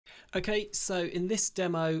Okay, so in this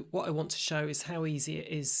demo, what I want to show is how easy it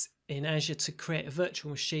is in Azure to create a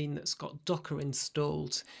virtual machine that's got Docker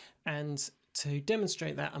installed. And to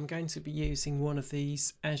demonstrate that, I'm going to be using one of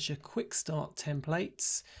these Azure Quick Start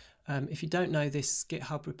templates. If you don't know this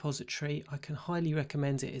GitHub repository, I can highly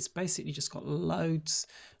recommend it. It's basically just got loads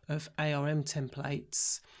of ARM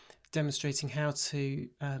templates demonstrating how to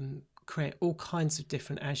create all kinds of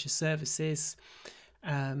different Azure services.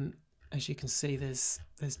 As you can see, there's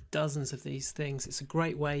dozens of these things. It's a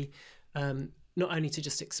great way not only to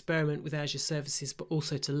just experiment with Azure services, but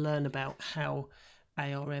also to learn about how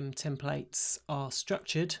ARM templates are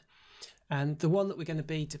structured. And the one that we're going to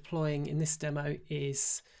be deploying in this demo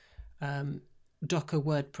is Docker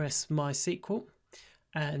WordPress MySQL.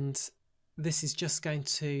 And this is just going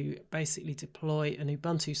to basically deploy an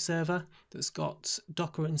Ubuntu server that's got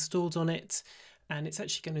Docker installed on it. And it's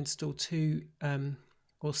actually going to install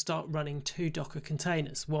or start running two Docker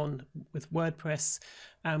containers, one with WordPress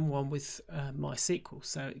and one with MySQL.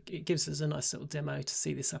 So it gives us a nice little demo to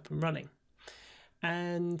see this up and running.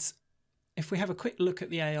 And if we have a quick look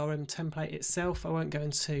at the ARM template itself, I won't go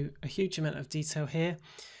into a huge amount of detail here,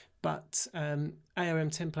 but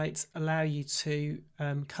ARM templates allow you to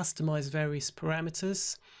customize various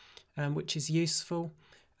parameters, which is useful.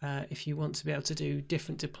 If you want to be able to do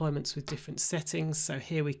different deployments with different settings. So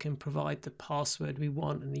here we can provide the password we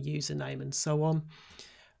want and the username and so on.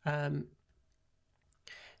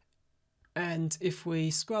 And if we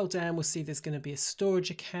scroll down, we'll see there's going to be a storage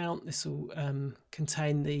account. This will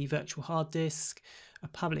contain the virtual hard disk, a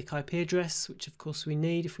public IP address, which of course we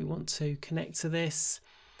need if we want to connect to this,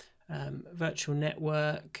 virtual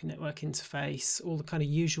network interface, all the kind of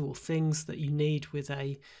usual things that you need with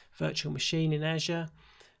a virtual machine in Azure.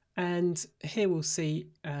 And here we'll see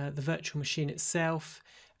the virtual machine itself.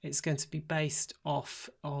 It's going to be based off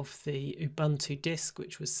of the Ubuntu disk,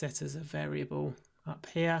 which was set as a variable up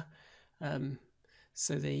here.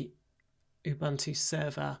 So the Ubuntu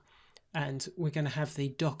server, and we're going to have the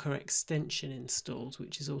Docker extension installed,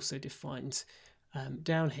 which is also defined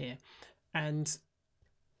down here. And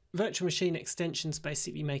virtual machine extensions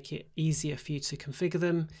basically make it easier for you to configure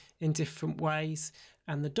them in different ways.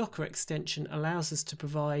 And the Docker extension allows us to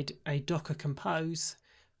provide a Docker Compose,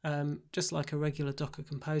 just like a regular Docker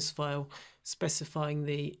Compose file, specifying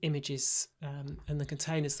the images and the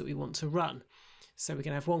containers that we want to run. So we're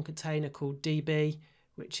going to have one container called DB,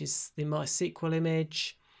 which is the MySQL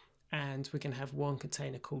image, and we're going to have one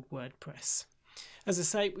container called WordPress. As I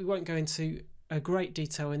say, we won't go into a great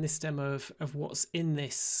detail in this demo of what's in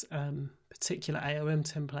this particular ARM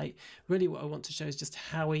template. Really what I want to show is just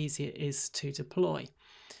how easy it is to deploy.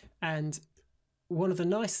 And one of the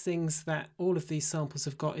nice things that all of these samples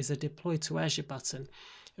have got is a deploy to Azure button.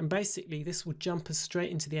 And basically this will jump us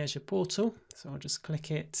straight into the Azure portal. So I'll just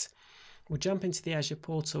click it. We'll jump into the Azure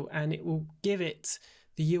portal and it will give it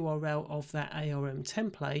the URL of that ARM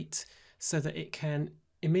template so that it can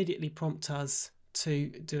immediately prompt us to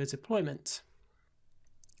do a deployment.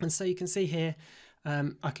 And so you can see here,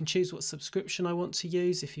 I can choose what subscription I want to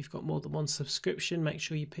use. If you've got more than one subscription, make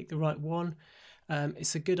sure you pick the right one.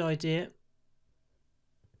 It's a good idea.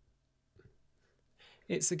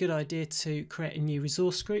 It's a good idea to create a new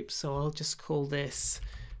resource group. So I'll just call this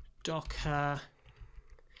Docker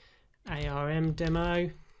ARM demo.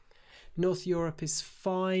 North Europe is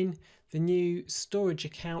fine. The new storage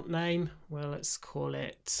account name, well, let's call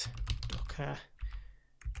it Docker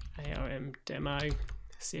ARM demo.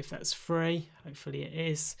 See if that's free. Hopefully it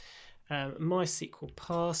is. MySQL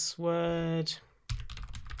password.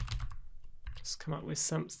 Just come up with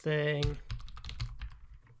something.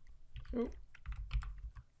 Ooh.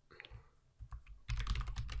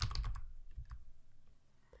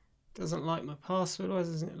 Doesn't like my password. Why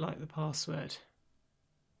doesn't it like the password?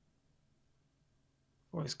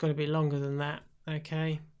 Well, it's got to be longer than that.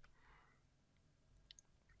 Okay.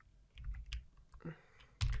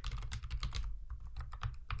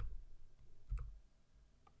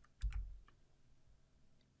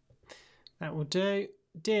 That will do.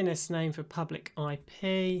 DNS name for public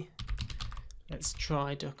IP. Let's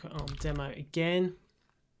try Docker ARM demo again.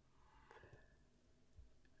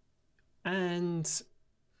 And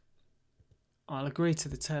I'll agree to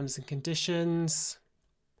the terms and conditions.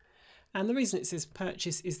 And the reason it says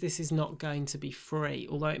purchase is this is not going to be free,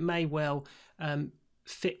 although it may well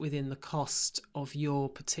fit within the cost of your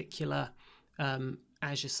particular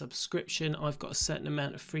Azure subscription. I've got a certain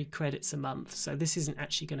amount of free credits a month, so this isn't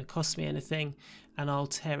actually going to cost me anything, and I'll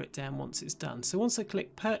tear it down once it's done. So once I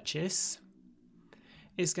click purchase,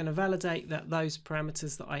 it's going to validate that those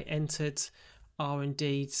parameters that I entered are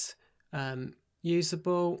indeed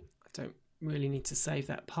usable. I don't really need to save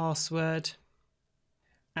that password.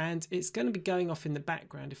 And it's going to be going off in the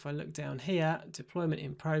background. If I look down here, deployment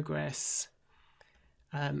in progress,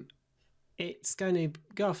 it's going to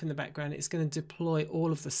go off in the background. It's going to deploy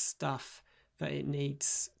all of the stuff that it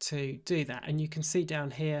needs to do that. And you can see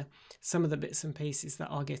down here some of the bits and pieces that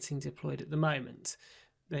are getting deployed at the moment.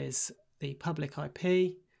 There's the public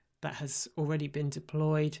IP that has already been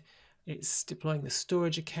deployed. It's deploying the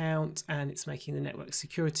storage account, and it's making the network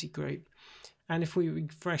security group. And if we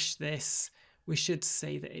refresh this, we should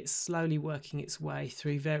see that it's slowly working its way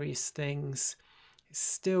through various things. It's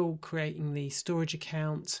still creating the storage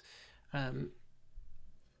account, and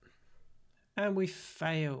we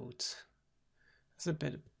failed. That's a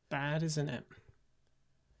bit bad, isn't it?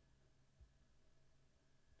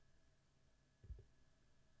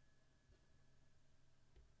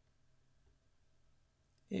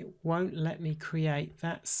 It won't let me create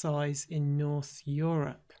that size in North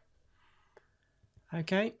Europe.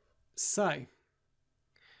 Okay, so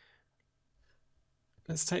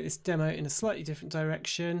let's take this demo in a slightly different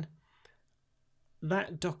direction.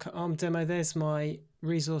 That Docker ARM demo, there's my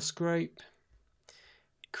resource group.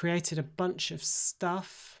 It created a bunch of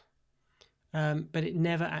stuff, but it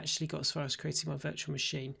never actually got as far as creating my virtual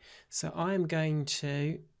machine. So I'm going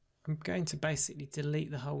to basically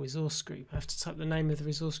delete the whole resource group. I have to type the name of the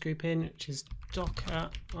resource group in, which is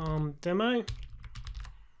Docker ARM demo,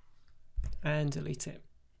 and delete it.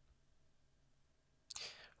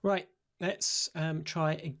 Right, let's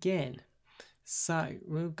try again. So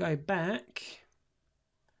we'll go back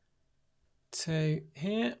to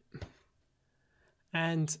here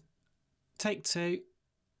and take 2,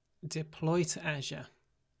 deploy to Azure.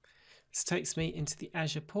 This takes me into the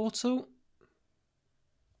Azure portal.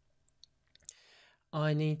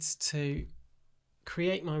 I need to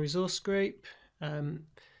create my resource group.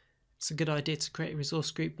 It's a good idea to create a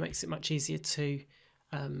resource group, makes it much easier to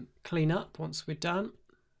clean up once we're done.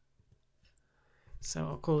 So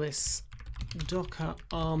I'll call this Docker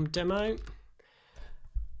ARM demo.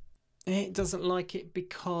 It doesn't like it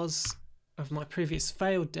because of my previous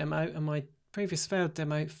failed demo, and my previous failed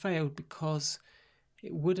demo failed because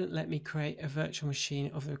it wouldn't let me create a virtual machine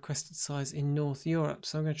of the requested size in North Europe.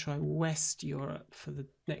 So I'm going to try West Europe for the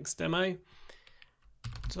next demo.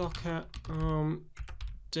 Docker ARM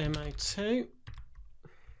demo 2.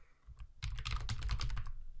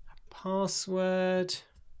 A password.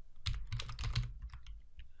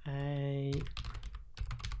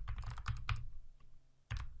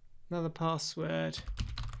 Another password.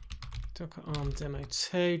 Docker ARM demo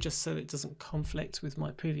 2, just so that it doesn't conflict with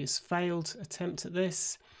my previous failed attempt at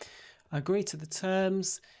this. I agree to the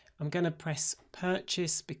terms. I'm going to press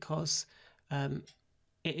purchase because it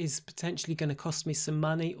is potentially going to cost me some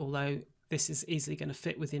money, although this is easily going to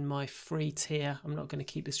fit within my free tier. I'm not going to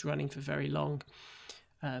keep this running for very long,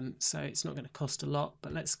 so it's not going to cost a lot.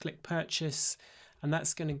 But let's click purchase, and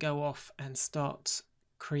that's going to go off and start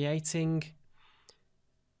creating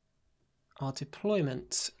our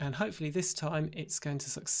deployment, and hopefully this time it's going to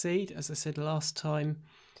succeed. As I said last time,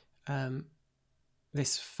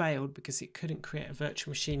 this failed because it couldn't create a virtual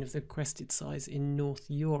machine of the requested size in North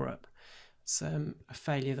Europe. It's a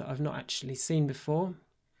failure that I've not actually seen before.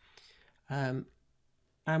 And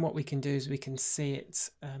what we can do is we can see it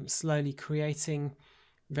slowly creating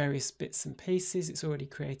various bits and pieces. It's already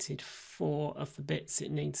created 4 of the bits it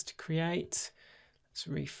needs to create. Let's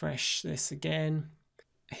refresh this again.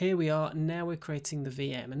 Here we are, now we're creating the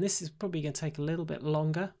VM, and this is probably going to take a little bit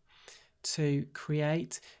longer to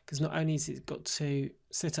create because not only has it got to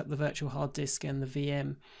set up the virtual hard disk and the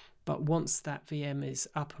VM, but once that VM is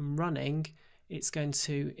up and running, it's going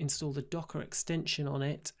to install the Docker extension on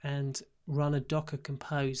it and run a Docker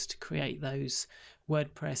compose to create those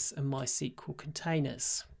WordPress and MySQL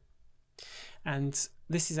containers. And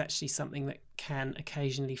this is actually something that can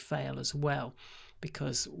occasionally fail as well,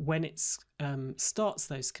 because when it starts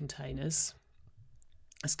those containers,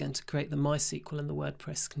 it's going to create the MySQL and the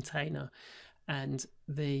WordPress container, and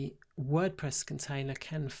the WordPress container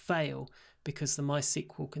can fail because the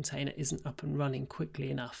MySQL container isn't up and running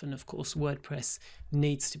quickly enough, and of course WordPress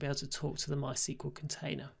needs to be able to talk to the MySQL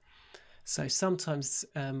container. So sometimes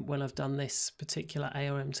when I've done this particular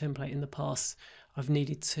ARM template in the past, I've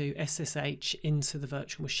needed to SSH into the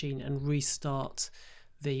virtual machine and restart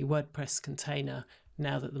the WordPress container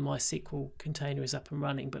now that the MySQL container is up and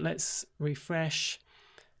running. But let's refresh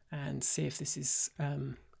and see if this has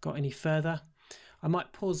got any further. I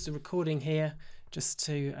might pause the recording here just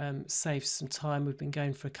to save some time. We've been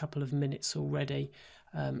going for a couple of minutes already.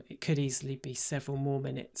 It could easily be several more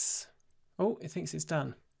minutes. Oh, it thinks it's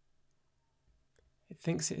done. It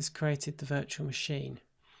thinks it has created the virtual machine.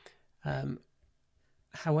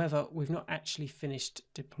 However, we've not actually finished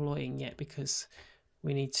deploying yet because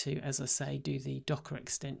we need to, as I say, do the Docker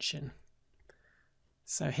extension.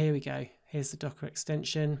 So here we go. Here's the Docker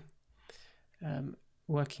extension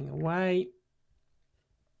working away.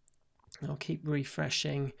 I'll keep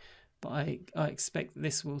refreshing, but I expect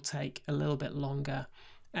this will take a little bit longer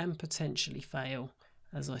and potentially fail,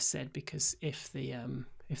 as I said, because if the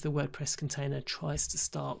WordPress container tries to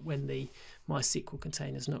start when the MySQL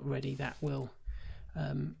container is not ready, that will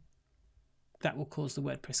cause the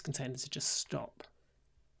WordPress container to just stop.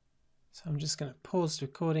 So I'm just going to pause the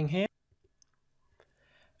recording here.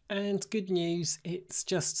 And good news, it's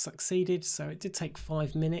just succeeded. So it did take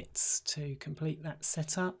 5 minutes to complete that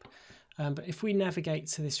setup. But if we navigate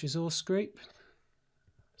to this resource group,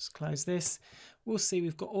 let's close this, we'll see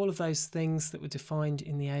we've got all of those things that were defined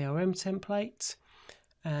in the ARM template.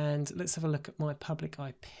 And let's have a look at my public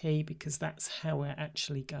IP, because that's how we're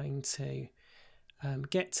actually going to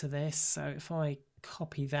get to this. So if I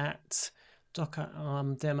copy that, Docker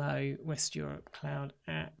ARM demo West Europe Cloud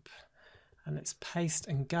app, and let's paste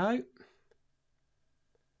and go.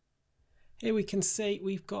 Here we can see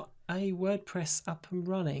we've got a WordPress up and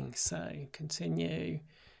running. So continue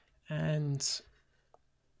and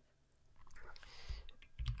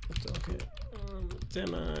Docker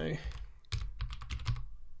demo.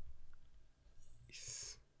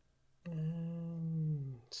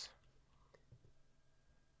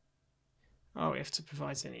 Oh, we have to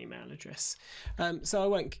provide an email address. So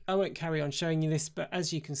I won't carry on showing you this, but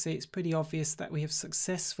as you can see, it's pretty obvious that we have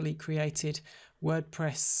successfully created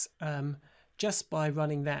WordPress just by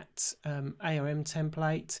running that ARM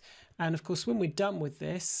template. And of course, when we're done with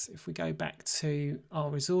this, if we go back to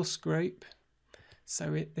our resource group,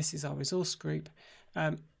 so this is our resource group.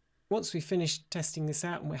 Once we finish testing this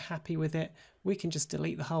out and we're happy with it, we can just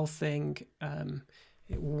delete the whole thing.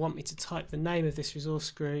 It will want me to type the name of this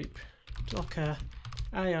resource group, Docker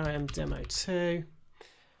ARM Demo 2,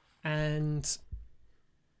 and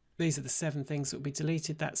these are the 7 things that will be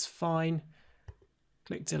deleted. That's fine.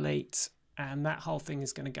 Click delete, and that whole thing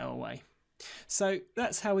is going to go away. So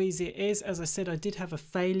that's how easy it is. As I said, I did have a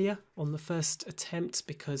failure on the first attempt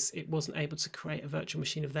because it wasn't able to create a virtual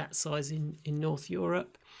machine of that size in North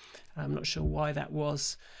Europe. I'm not sure why that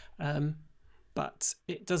was. But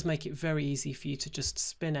it does make it very easy for you to just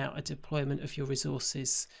spin out a deployment of your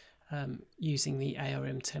resources using the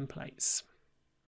ARM templates.